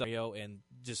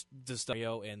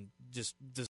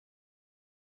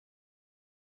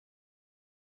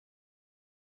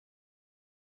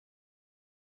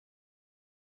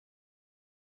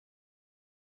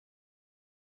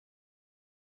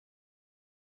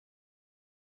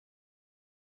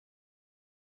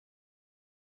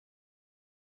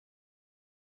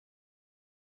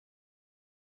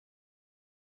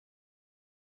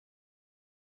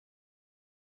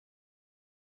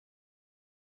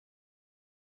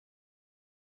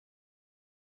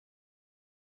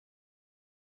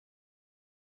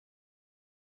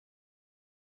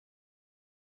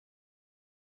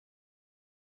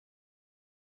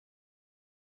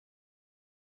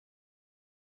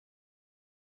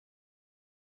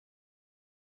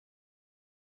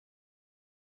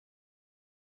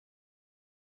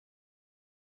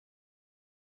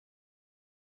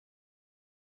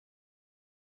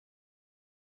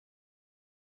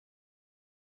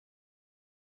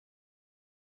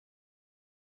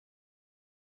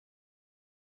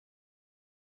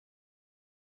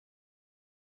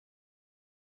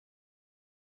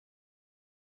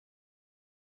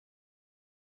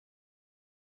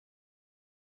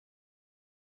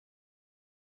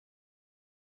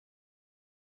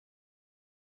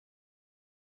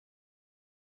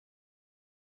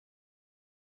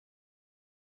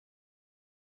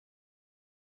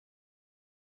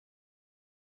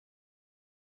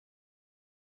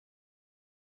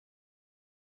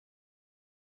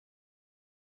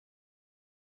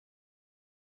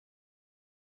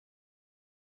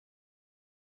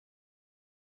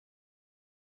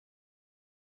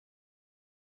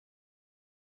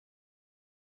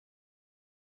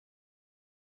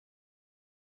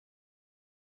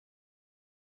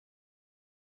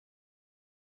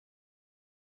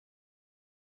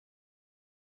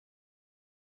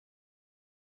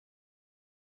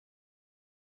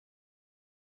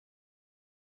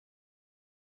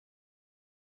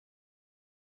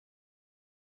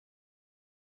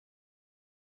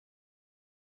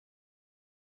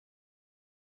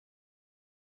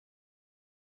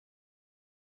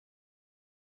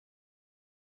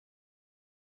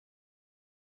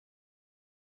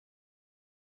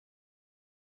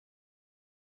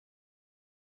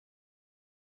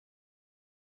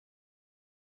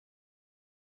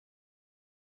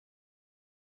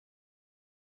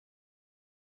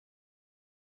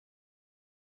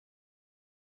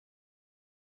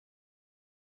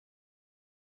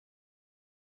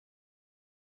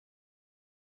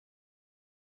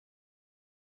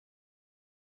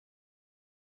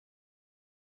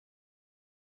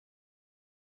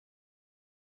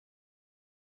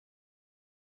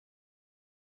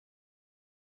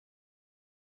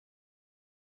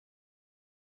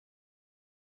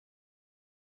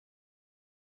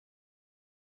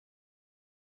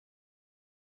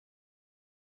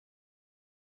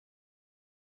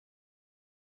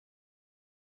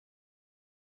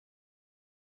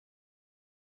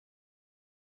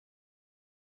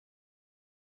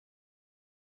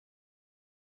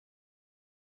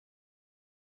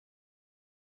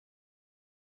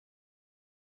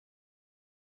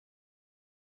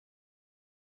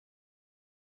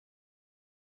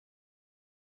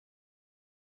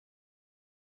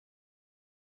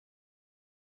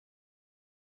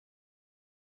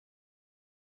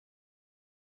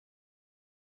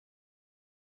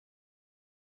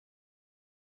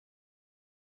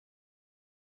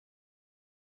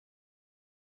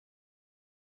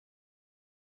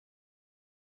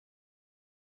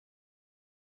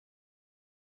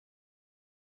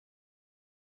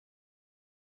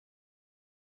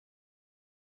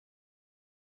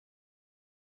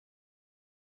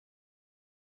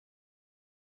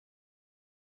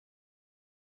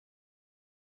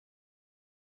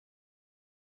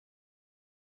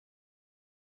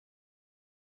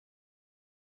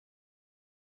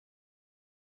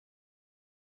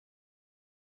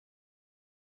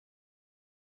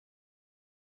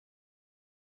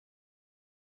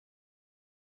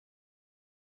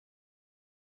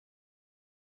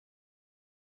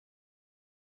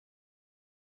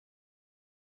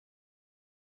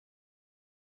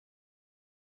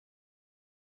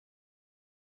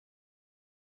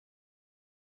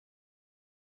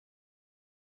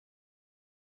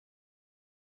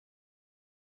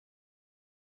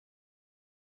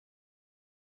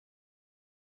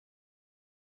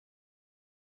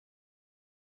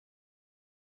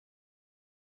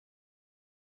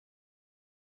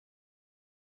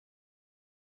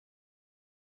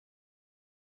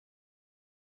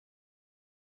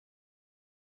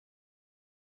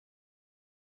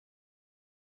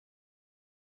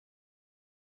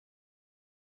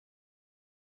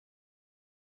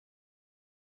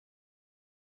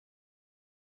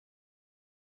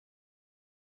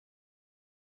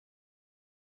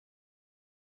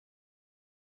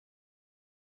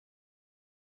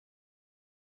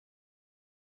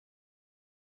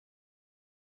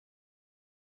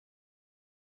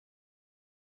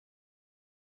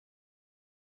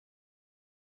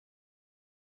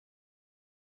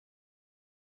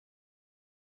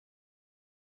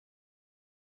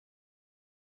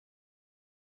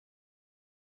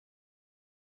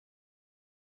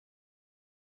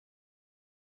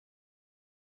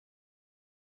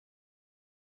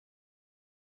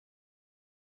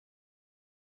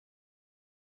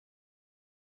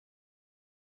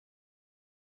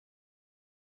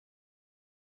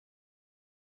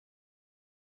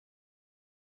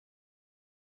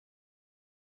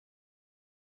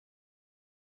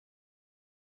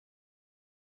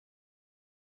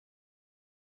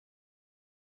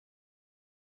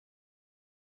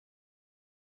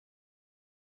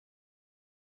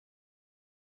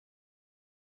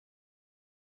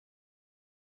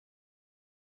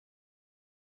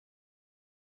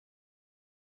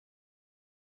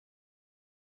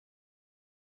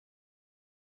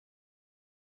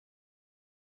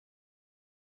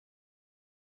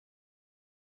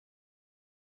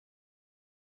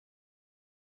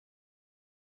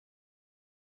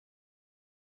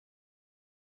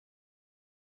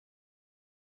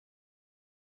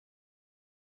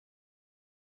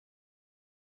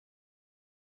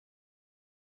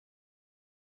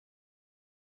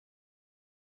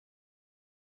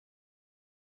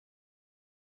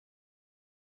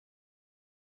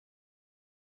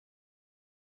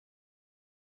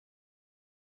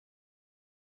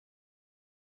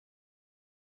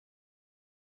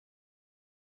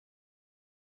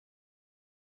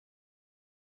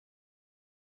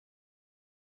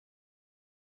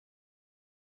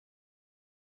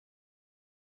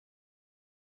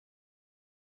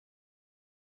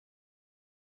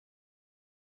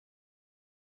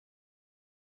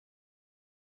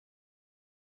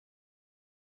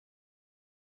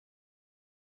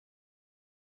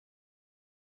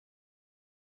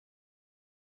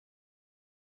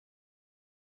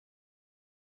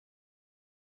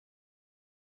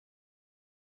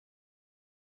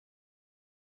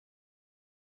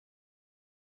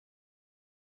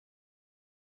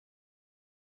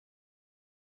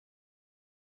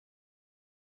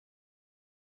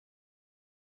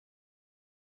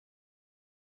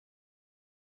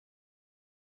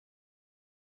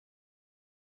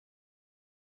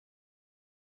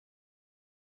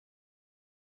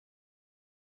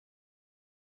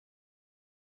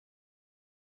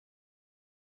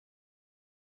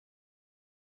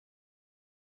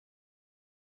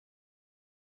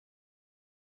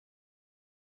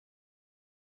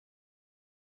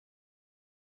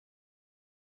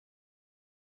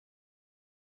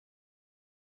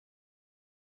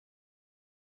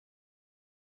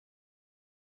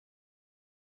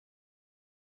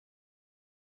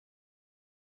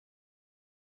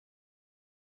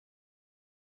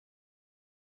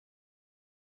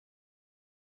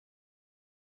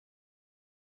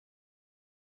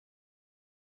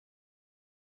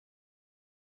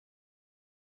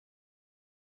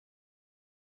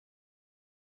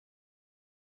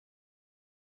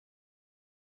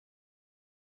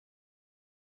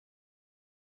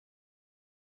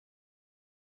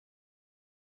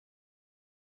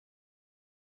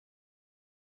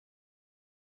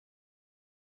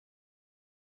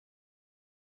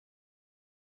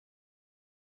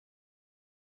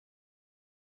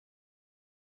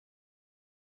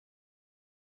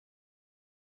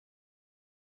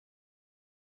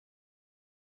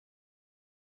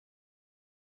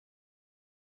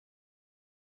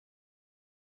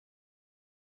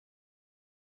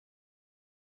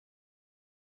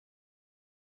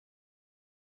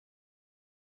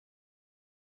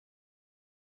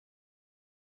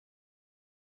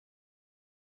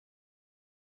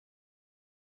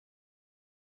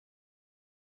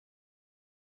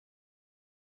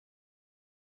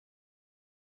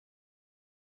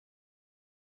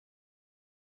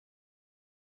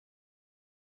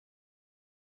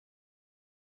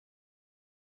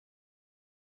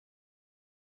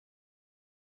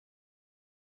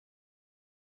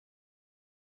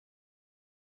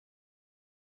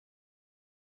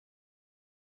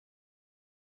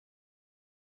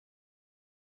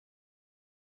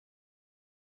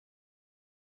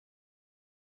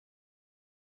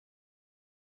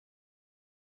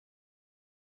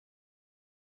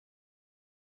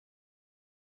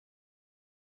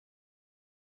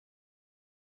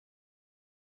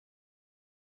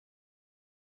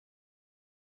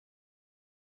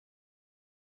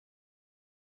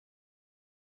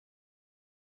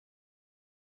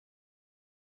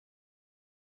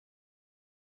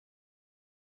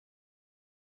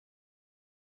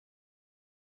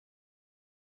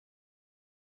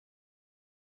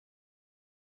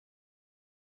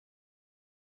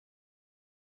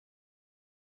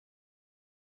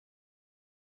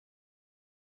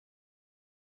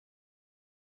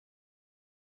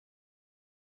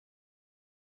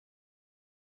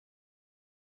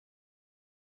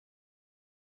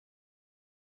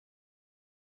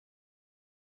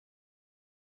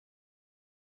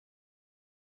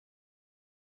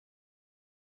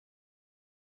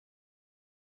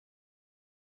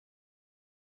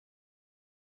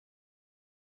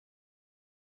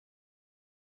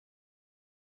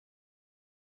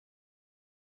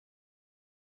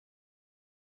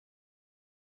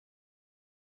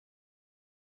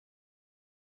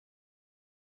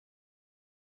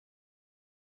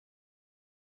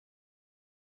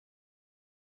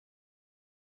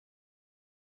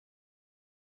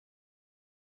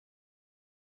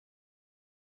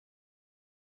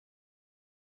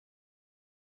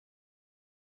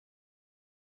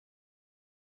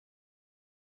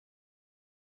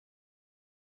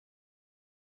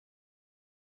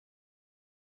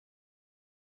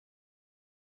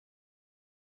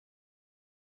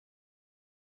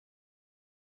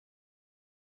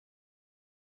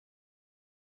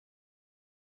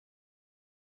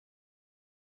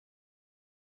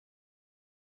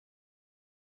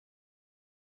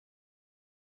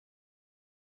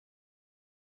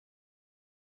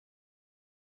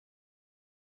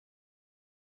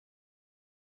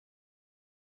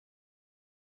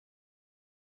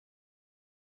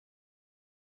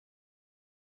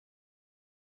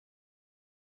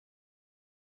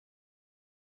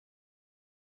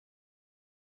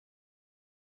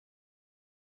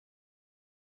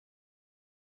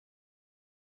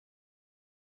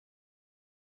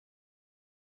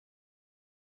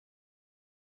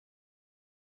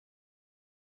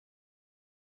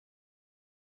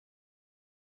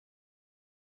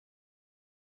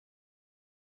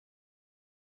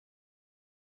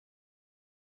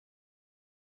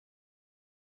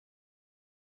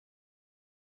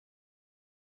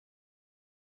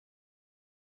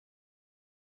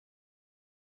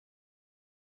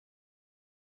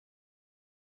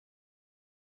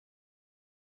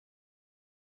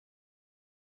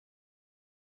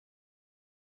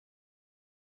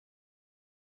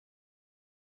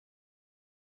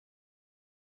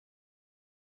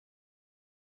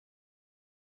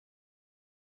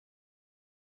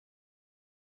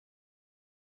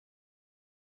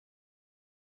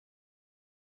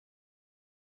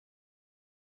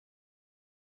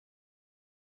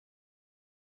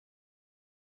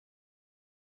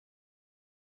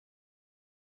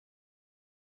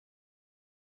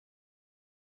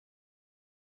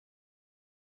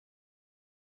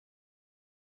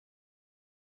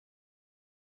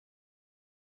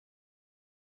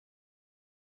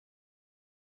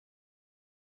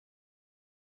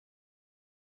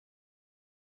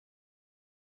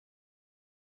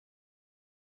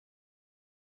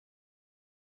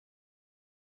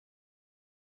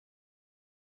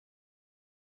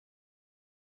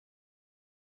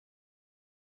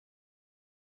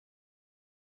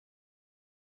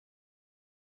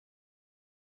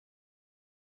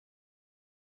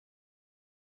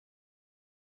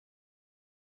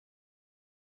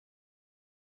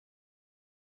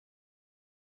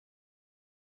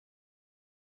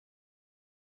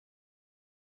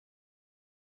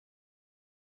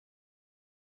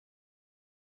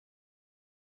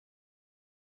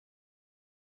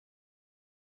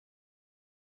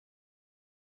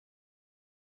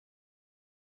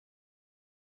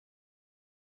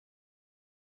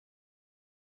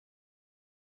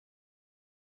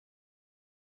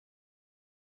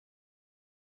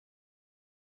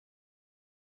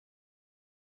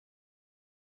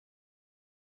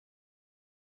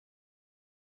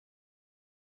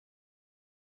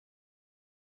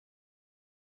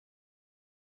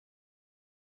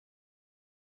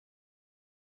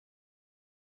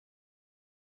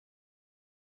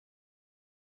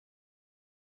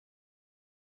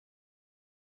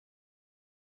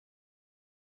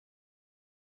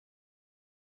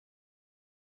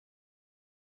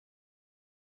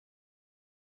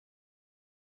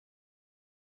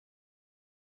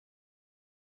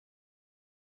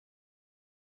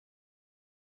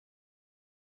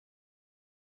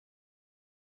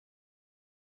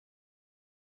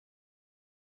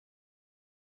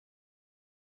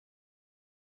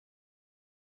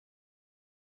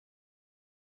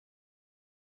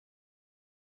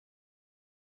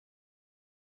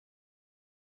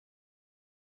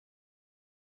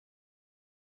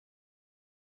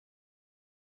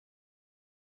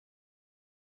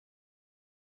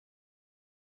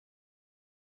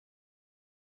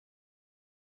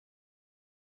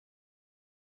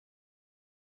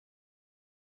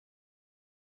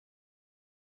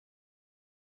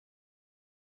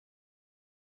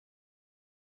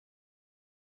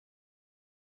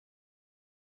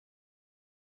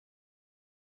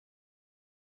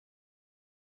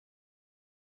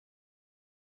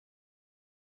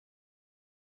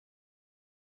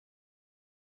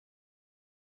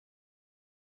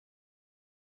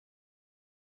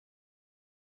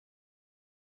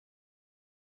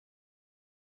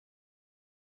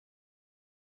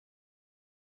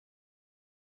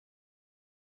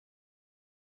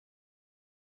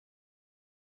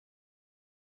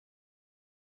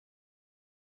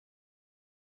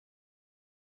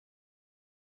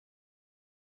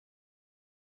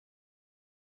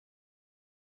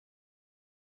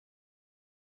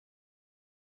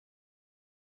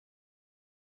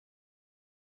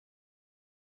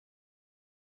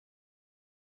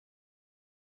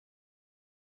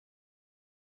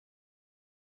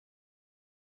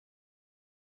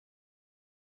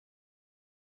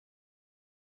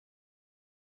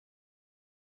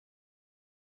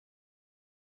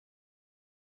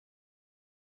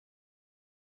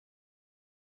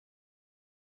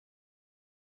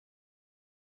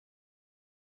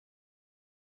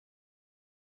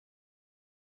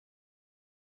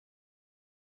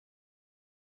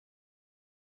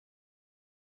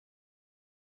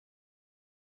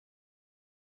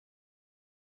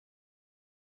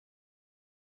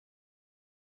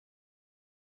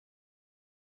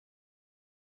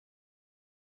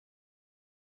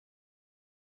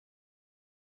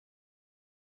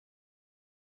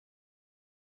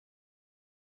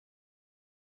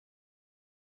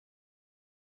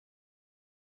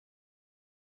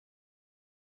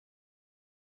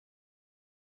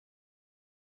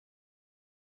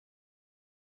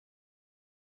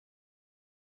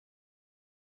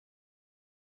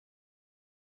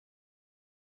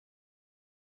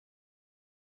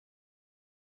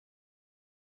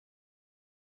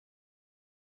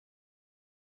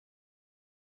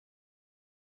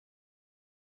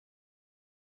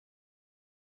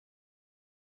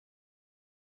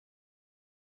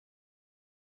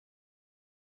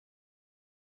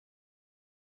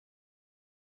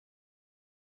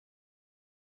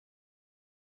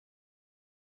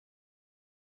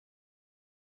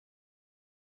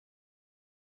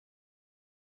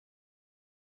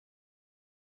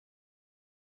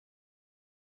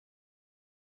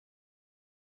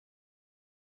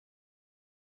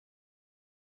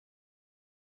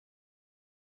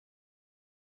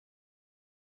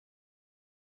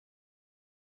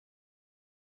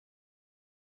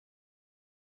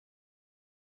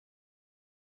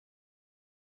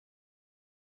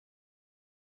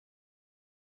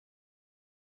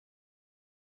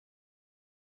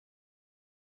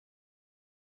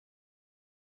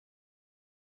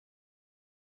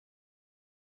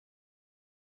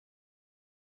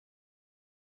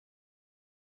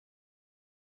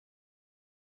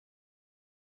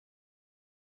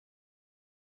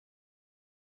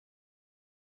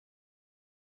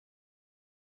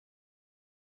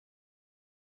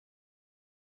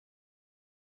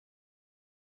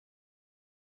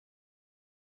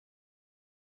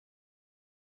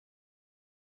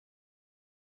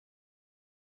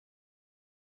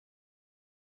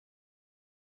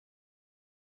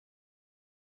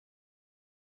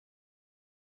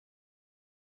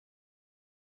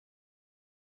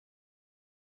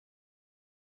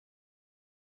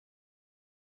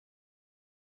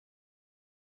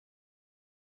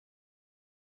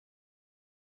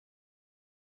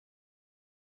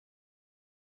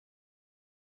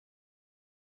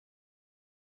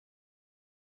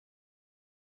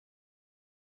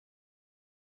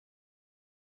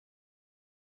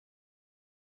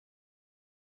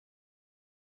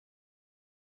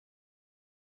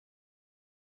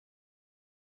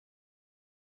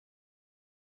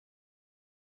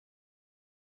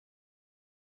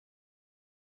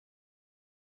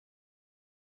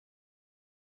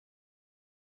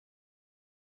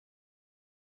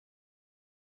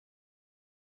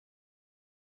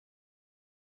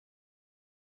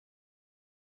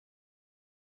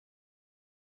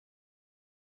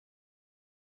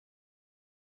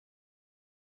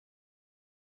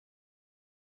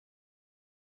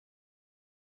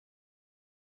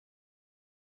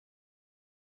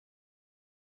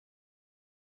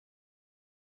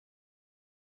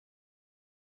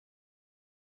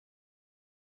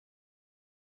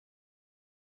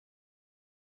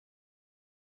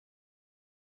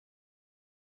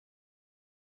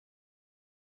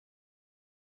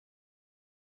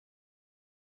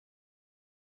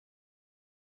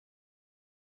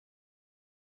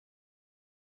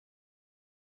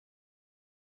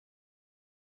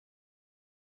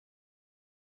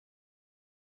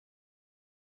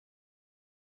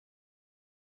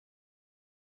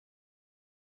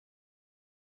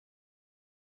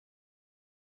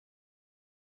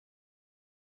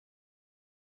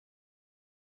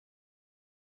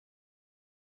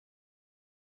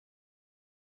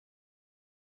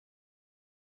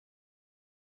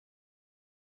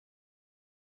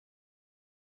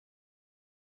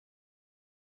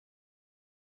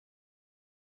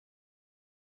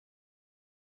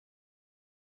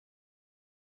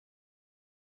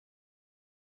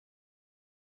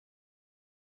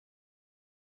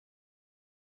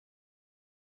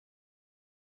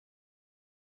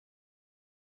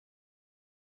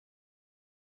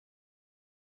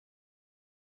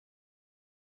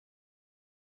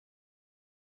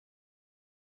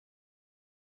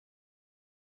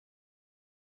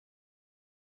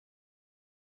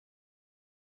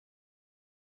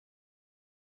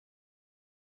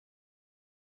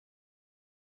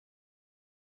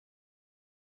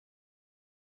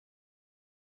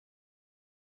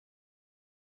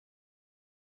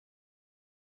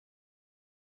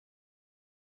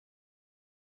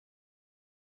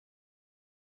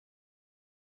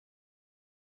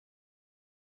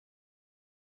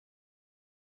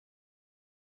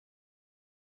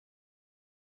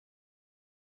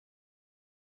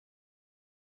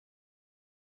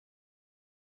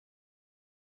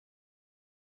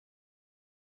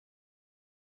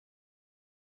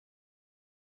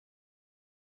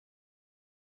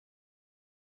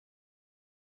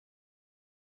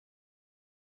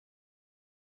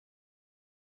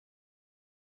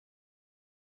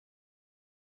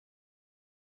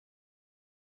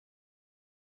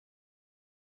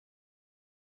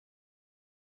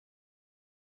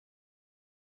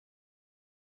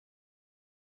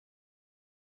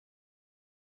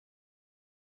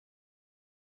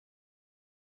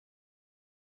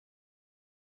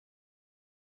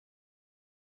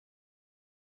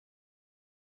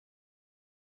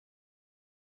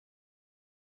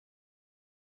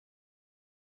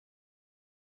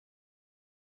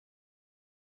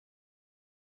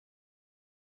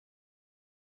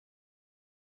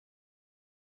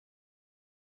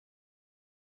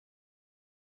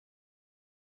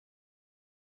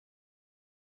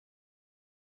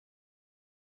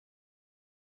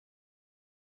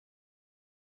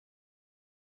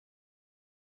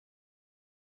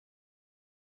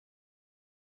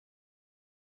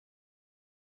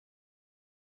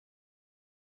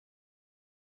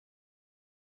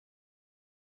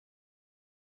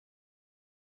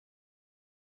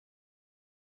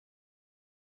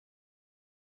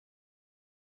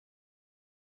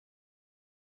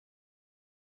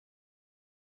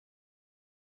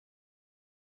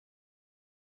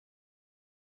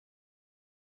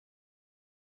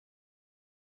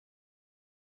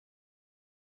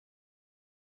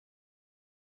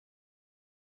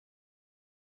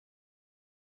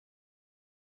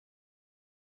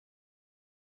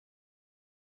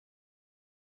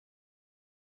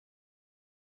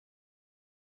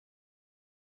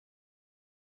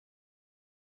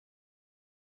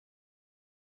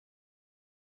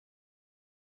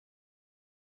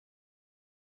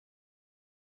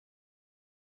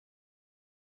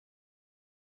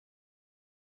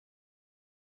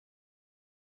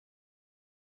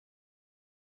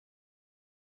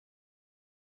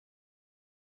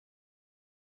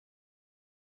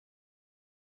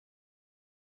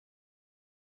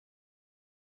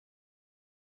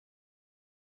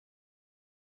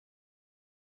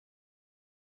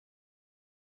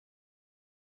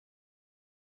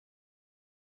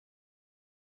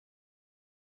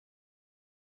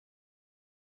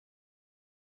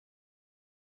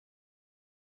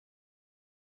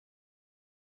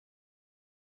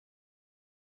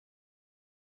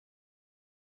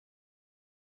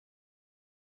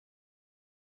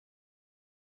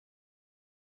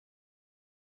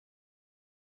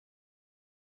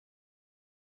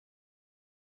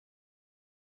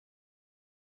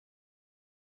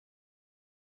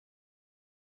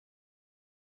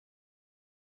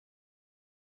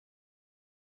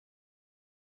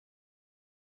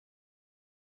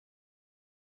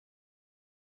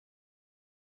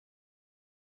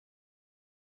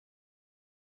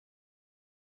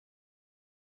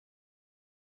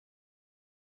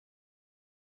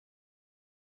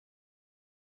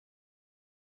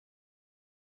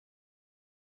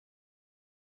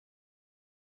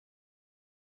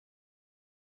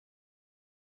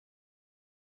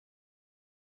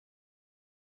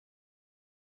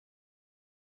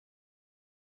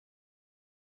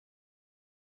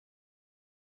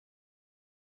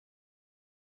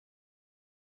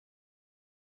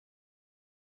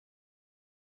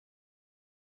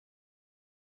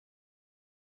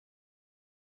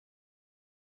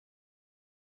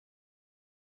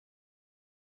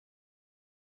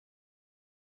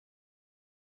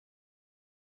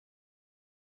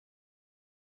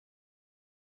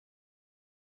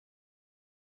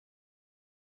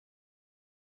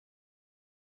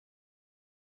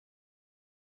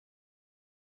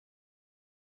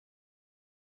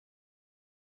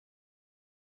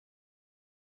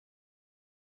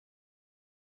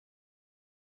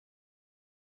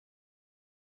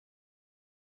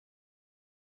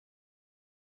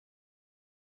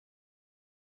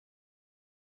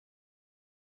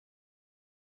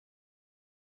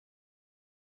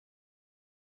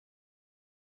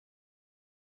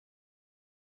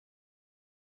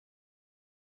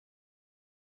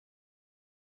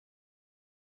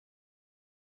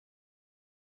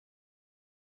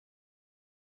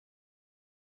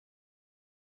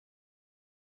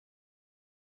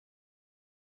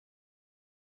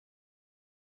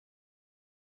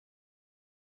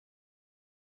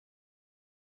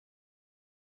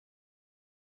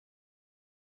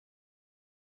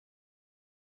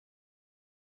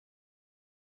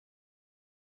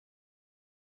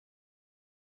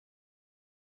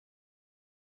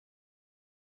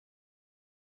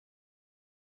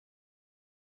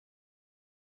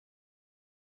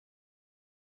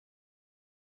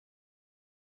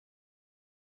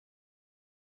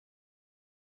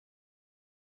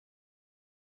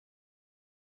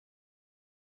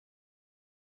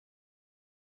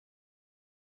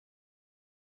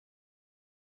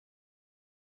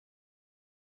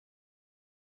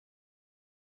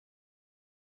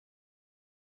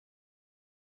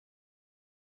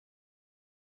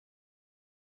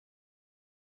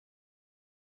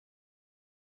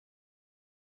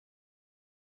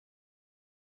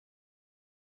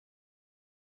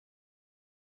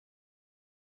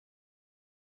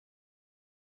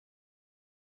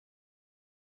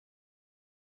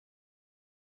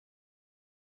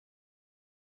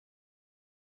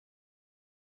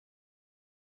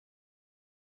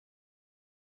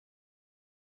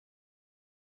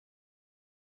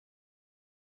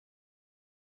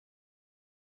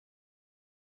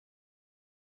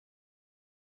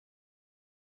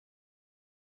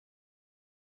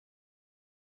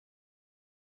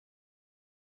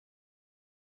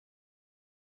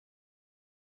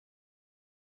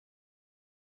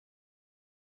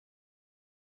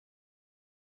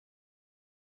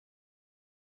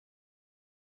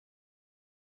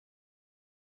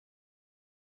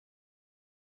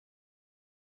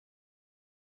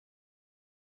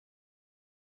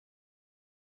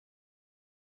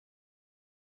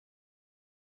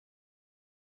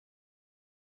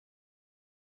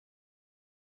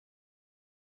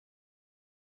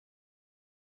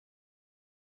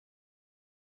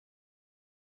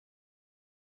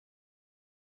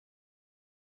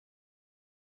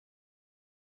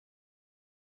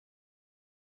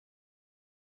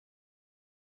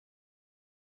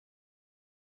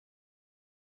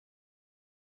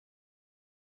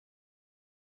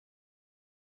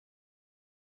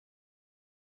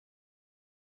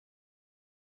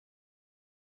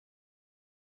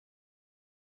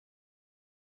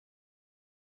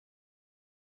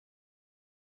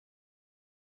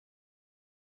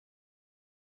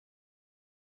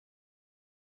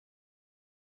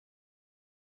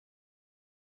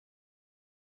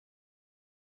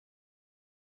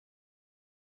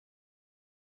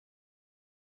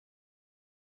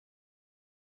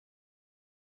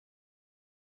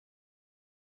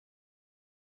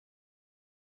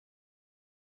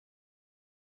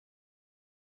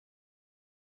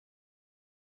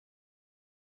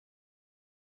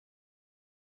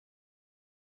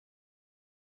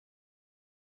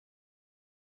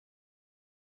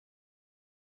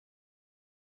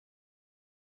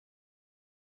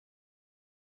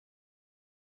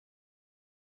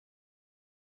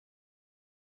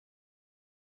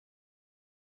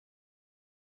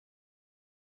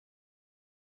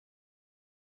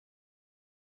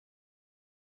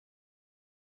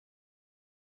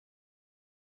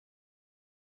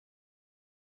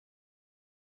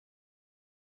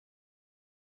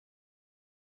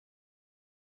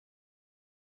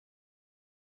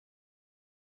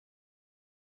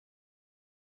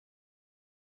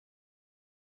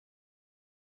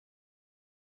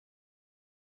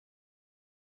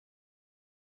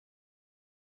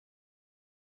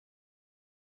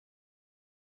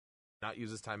not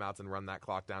use his timeouts and run that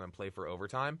clock down and play for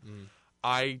overtime.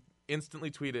 I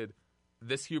instantly tweeted,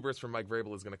 "This hubris from Mike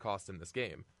Vrabel is going to cost him this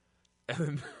game."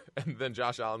 And then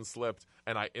Josh Allen slipped,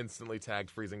 and I instantly tagged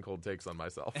freezing cold takes on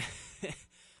myself.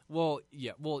 Well,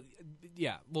 yeah. Well,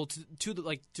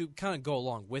 to kind of go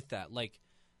along with that, like,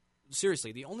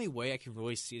 seriously, the only way I can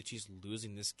really see the Chiefs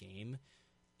losing this game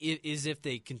is if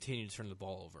they continue to turn the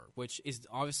ball over, which is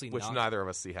obviously Which not. neither of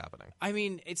us see happening. I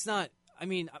mean, it's not. I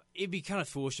mean, it'd be kind of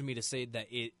foolish of me to say that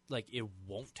it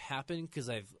won't happen because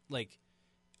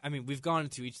we've gone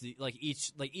into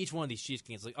each one of these Chiefs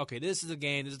games. Like, okay, this is the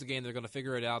game. This is the game. They're going to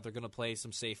figure it out. They're going to play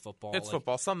some safe football. It's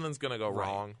football. Something's going to go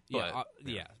wrong. Yeah,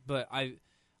 But, But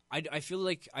I feel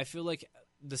like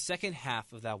the second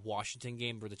half of that Washington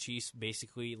game where the Chiefs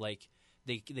basically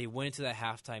they went into that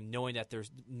halftime knowing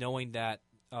that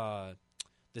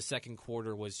the second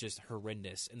quarter was just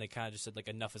horrendous, and they kind of just said, like,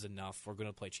 enough is enough. We're going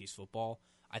to play Chiefs football.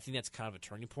 I think that's kind of a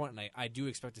turning point, and I do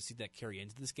expect to see that carry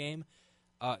into this game.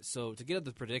 So to get at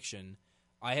the prediction,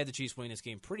 I had the Chiefs winning this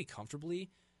game pretty comfortably,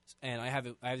 and I have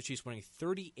the Chiefs winning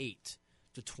 38-27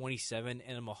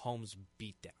 and a Mahomes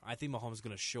beatdown. I think Mahomes is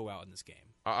going to show out in this game.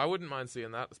 I wouldn't mind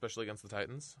seeing that, especially against the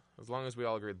Titans, as long as we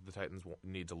all agree that the Titans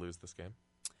need to lose this game.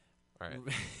 All right.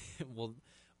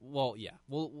 Well, yeah.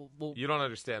 Well, you don't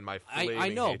understand my flaming I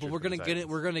know, hatred but we're for the gonna get it.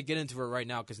 Titans. We're gonna get into it right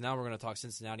now because now we're gonna talk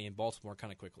Cincinnati and Baltimore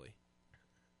kind of quickly.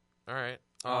 All right.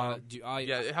 How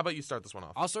about you start this one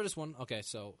off? I'll start this one. Okay,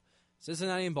 so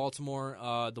Cincinnati and Baltimore,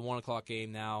 the 1:00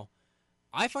 game now.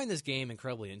 I find this game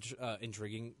incredibly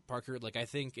intriguing, Parker. Like, I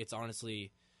think it's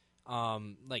honestly, I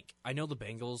know the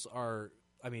Bengals are,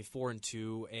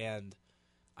 4-2, and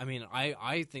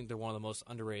I think they're one of the most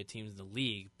underrated teams in the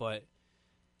league, but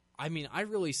I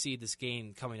really see this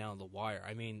game coming down to the wire.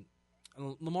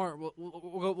 Lamar,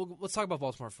 let's talk about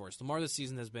Baltimore first. Lamar this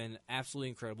season has been absolutely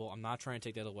incredible. I'm not trying to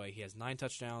take that away. He has 9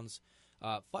 touchdowns,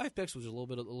 5 picks, which is a little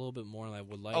bit more than I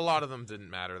would like. A lot of them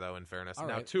didn't matter, though, in fairness. All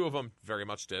now, right. 2 of them very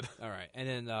much did. All right, and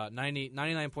then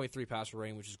 99.3 passer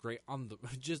rating, which is great on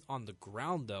the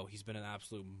ground. Though he's been an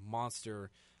absolute monster,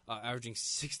 averaging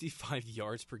 65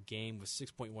 yards per game with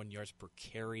 6.1 yards per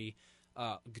carry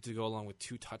to go along with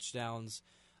 2 touchdowns.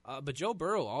 But Joe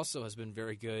Burrow also has been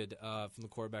very good from the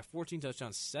quarterback. 14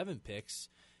 touchdowns, 7 picks,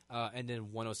 and then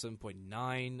 107.9,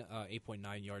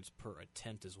 8.9 yards per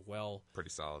attempt as well. Pretty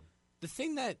solid. The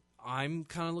thing that I'm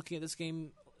kind of looking at this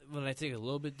game when I take a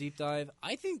little bit deep dive,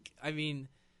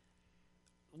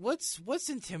 what's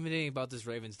intimidating about this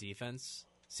Ravens defense?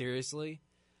 Seriously?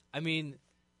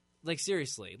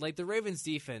 Seriously. The Ravens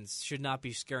defense should not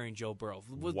be scaring Joe Burrow.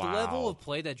 With the level of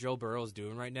play that Joe Burrow is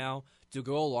doing right now, to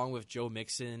go along with Joe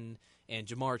Mixon and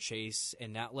Jamar Chase,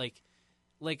 and not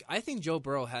I think Joe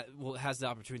Burrow has the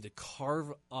opportunity to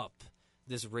carve up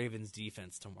this Ravens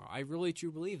defense tomorrow. I really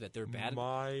truly believe that they're bad.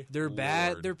 They're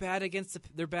bad against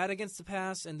the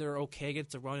pass, and they're okay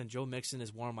against the run. And Joe Mixon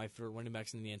is one of my favorite running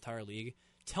backs in the entire league.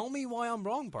 Tell me why I'm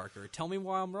wrong, Parker. Tell me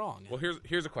why I'm wrong. Well,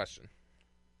 here's a question.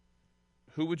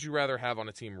 Who would you rather have on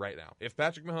a team right now? If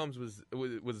Patrick Mahomes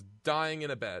was dying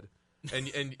in a bed, and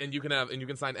you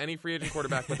can sign any free agent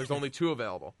quarterback, but there's only 2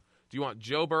 available. Do you want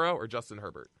Joe Burrow or Justin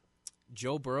Herbert?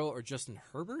 Joe Burrow or Justin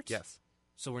Herbert? Yes.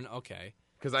 So we're okay.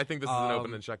 Because I think this is an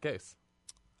open and shut case.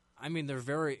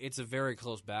 It's a very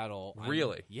close battle.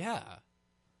 Really? Yeah.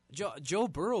 Joe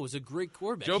Burrow is a great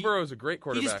quarterback. Joe Burrow is a great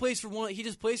quarterback. He just plays for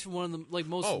one of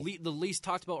the the least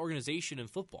talked about organization in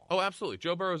football. Oh, absolutely.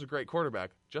 Joe Burrow is a great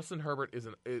quarterback. Justin Herbert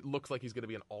it looks like he's going to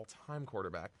be an all-time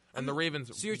quarterback. And the Ravens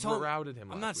routed him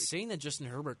last week. I'm not saying that Justin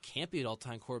Herbert can't be an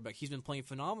all-time quarterback. He's been playing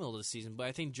phenomenal this season. But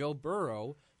I think Joe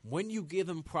Burrow, when you give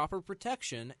him proper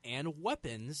protection and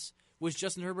weapons, which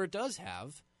Justin Herbert does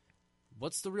have,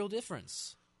 what's the real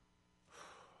difference?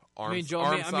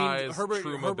 Size,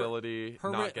 true mobility,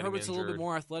 not getting Herbert's injured. a little bit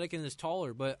more athletic and is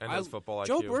taller, but has football IQ.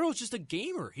 Joe Burrow's just a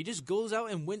gamer. He just goes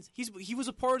out and wins. He was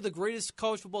a part of the greatest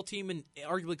college football team in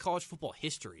arguably college football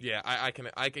history. Yeah, I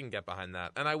can get behind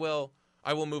that, and I will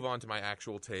move on to my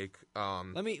actual take.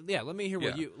 Let me hear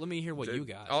what you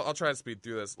got. I'll try to speed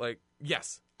through this.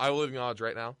 Yes, I will acknowledge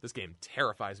right now this game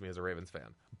terrifies me as a Ravens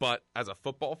fan, but as a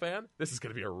football fan, this is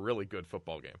going to be a really good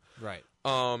football game. Right.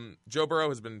 Joe Burrow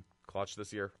has been clutch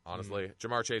this year, honestly.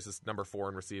 Jamar Chase is number 4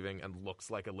 in receiving and looks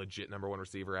like a legit number 1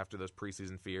 receiver after those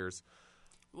preseason fears.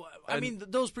 Well,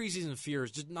 those preseason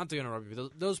fears, just not to interrupt you,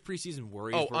 those preseason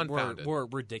worries were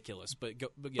ridiculous. But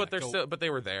they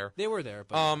were there. They were there.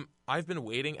 But I've been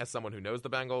waiting, as someone who knows the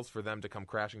Bengals, for them to come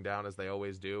crashing down as they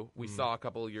always do. We saw a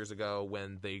couple of years ago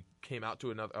when they came out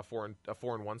to a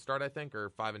 4-1 start, I think, or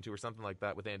 5-2 or something like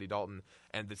that with Andy Dalton,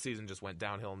 and the season just went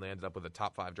downhill and they ended up with a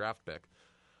top 5 draft pick.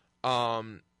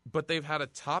 but they have a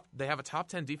top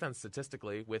 10 defense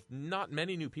statistically with not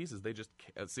many new pieces. They just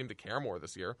seem to care more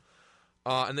this year,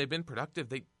 and they've been productive.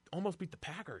 They almost beat the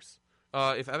Packers.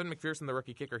 If Evan McPherson, the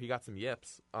rookie kicker, he got some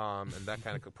yips, and that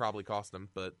kind of could probably cost him,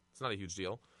 but it's not a huge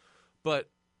deal. But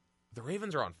the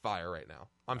Ravens are on fire right now.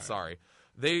 I'm sorry.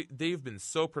 They've been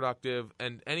so productive,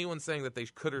 and anyone saying that they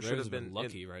could or should have been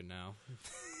lucky right now.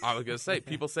 I was going to say,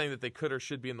 people saying that they could or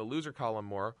should be in the loser column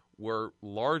more were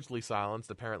largely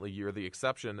silenced. Apparently, you're the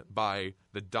exception by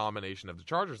the domination of the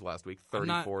Chargers last week,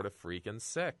 34 to freaking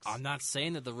 6. I'm not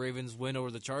saying that the Ravens' win over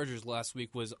the Chargers last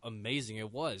week was amazing.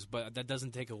 It was, but that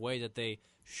doesn't take away that they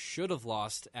should have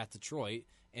lost at Detroit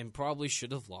and probably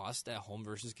should have lost at home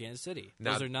versus Kansas City.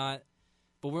 Those are not.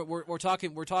 But we're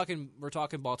talking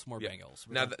Baltimore Bengals.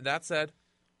 Now that said,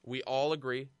 we all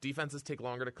agree defenses take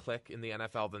longer to click in the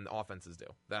NFL than offenses do.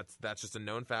 That's just a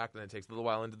known fact, and it takes a little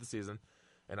while into the season.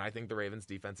 And I think the Ravens'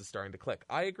 defense is starting to click.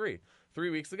 I agree.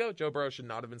 3 weeks ago, Joe Burrow should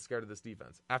not have been scared of this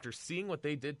defense. After seeing what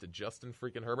they did to Justin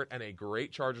freaking Herbert and a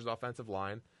great Chargers offensive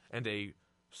line and a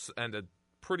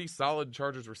pretty solid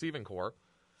Chargers receiving core,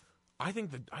 I think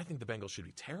the Bengals should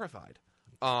be terrified.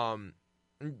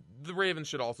 The Ravens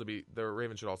should also be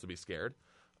scared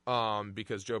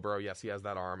because Joe Burrow, yes, he has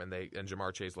that arm, and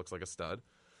Jamar Chase looks like a stud.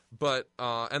 But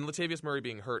and Latavius Murray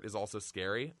being hurt is also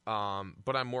scary.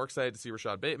 But I'm more excited to see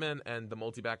Rashad Bateman and the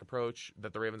multi-back approach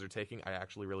that the Ravens are taking. I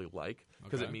actually really like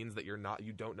because it means that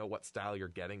you don't know what style you're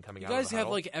getting coming out. You of guys the have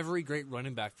huddle. like every great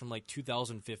running back from like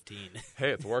 2015.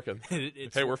 Hey, it's working.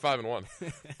 Hey, we're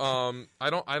 5-1. I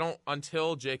don't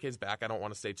until JK's back. I don't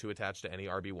want to stay too attached to any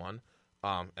RB1.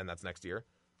 And that's next year.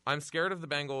 I'm scared of the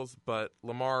Bengals, but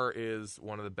Lamar is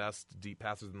one of the best deep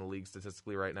passers in the league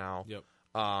statistically right now.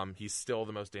 Yep. He's still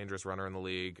the most dangerous runner in the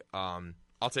league.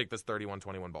 I'll take this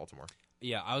 31-21 Baltimore.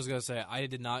 Yeah, I was going to say, I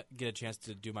did not get a chance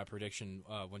to do my prediction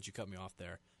once you cut me off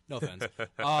there. No offense.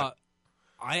 I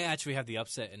actually have the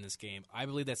upset in this game. I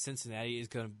believe that Cincinnati is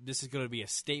going to be a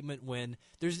statement win.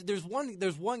 There's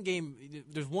one game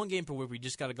for where we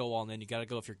just got to go all in. You got to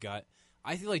go with your gut.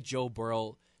 I feel like Joe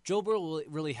Burrow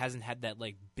really hasn't had that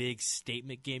like big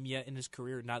statement game yet in his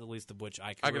career, not the least of which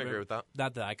I can agree with that.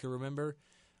 Not that I can remember.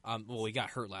 Well, he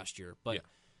got hurt last year, but yeah.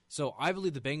 So I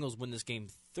believe the Bengals win this game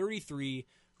 33,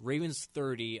 Ravens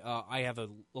 30. I have a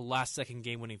last-second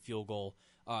game-winning field goal,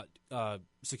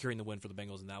 securing the win for the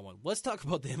Bengals in that one. Let's talk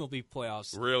about the MLB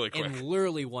playoffs really quick. In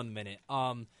literally 1 minute.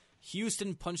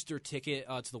 Houston punched their ticket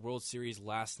to the World Series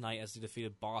last night as they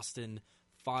defeated Boston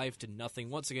 5-0.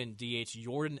 Once again, DH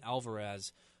Jordan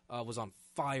Alvarez was on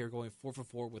fire, going 4 for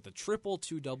 4 with a triple,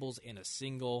 2 doubles, and a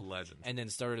single. Legend. And then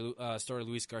started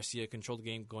Luis Garcia controlled the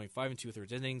game, going 5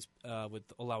 2/3 innings, with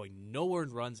allowing no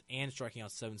earned runs and striking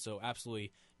out 7. So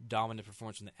absolutely dominant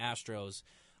performance from the Astros.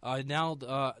 Now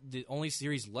the only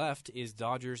series left is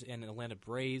Dodgers and Atlanta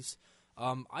Braves.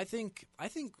 I think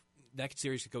that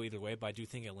series could go either way, but I do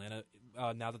think Atlanta,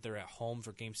 now that they're at home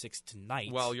for Game 6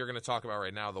 tonight. Well, you're going to talk about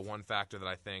right now the one factor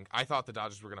that I thought the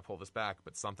Dodgers were going to pull this back,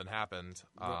 but something happened.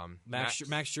 Max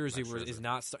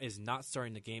Scherzer is not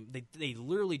starting the game. They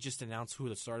literally just announced who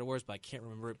the starter was, but I can't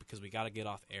remember it because we got to get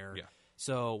off air. Yeah.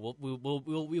 So we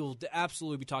will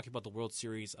absolutely be talking about the World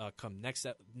Series come next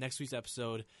week's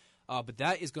episode. But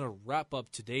that is going to wrap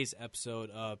up today's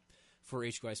episode for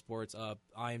HQI Sports.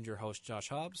 I am your host, Josh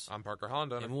Hobbs. I'm Parker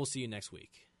Holland. And we'll see you next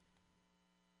week.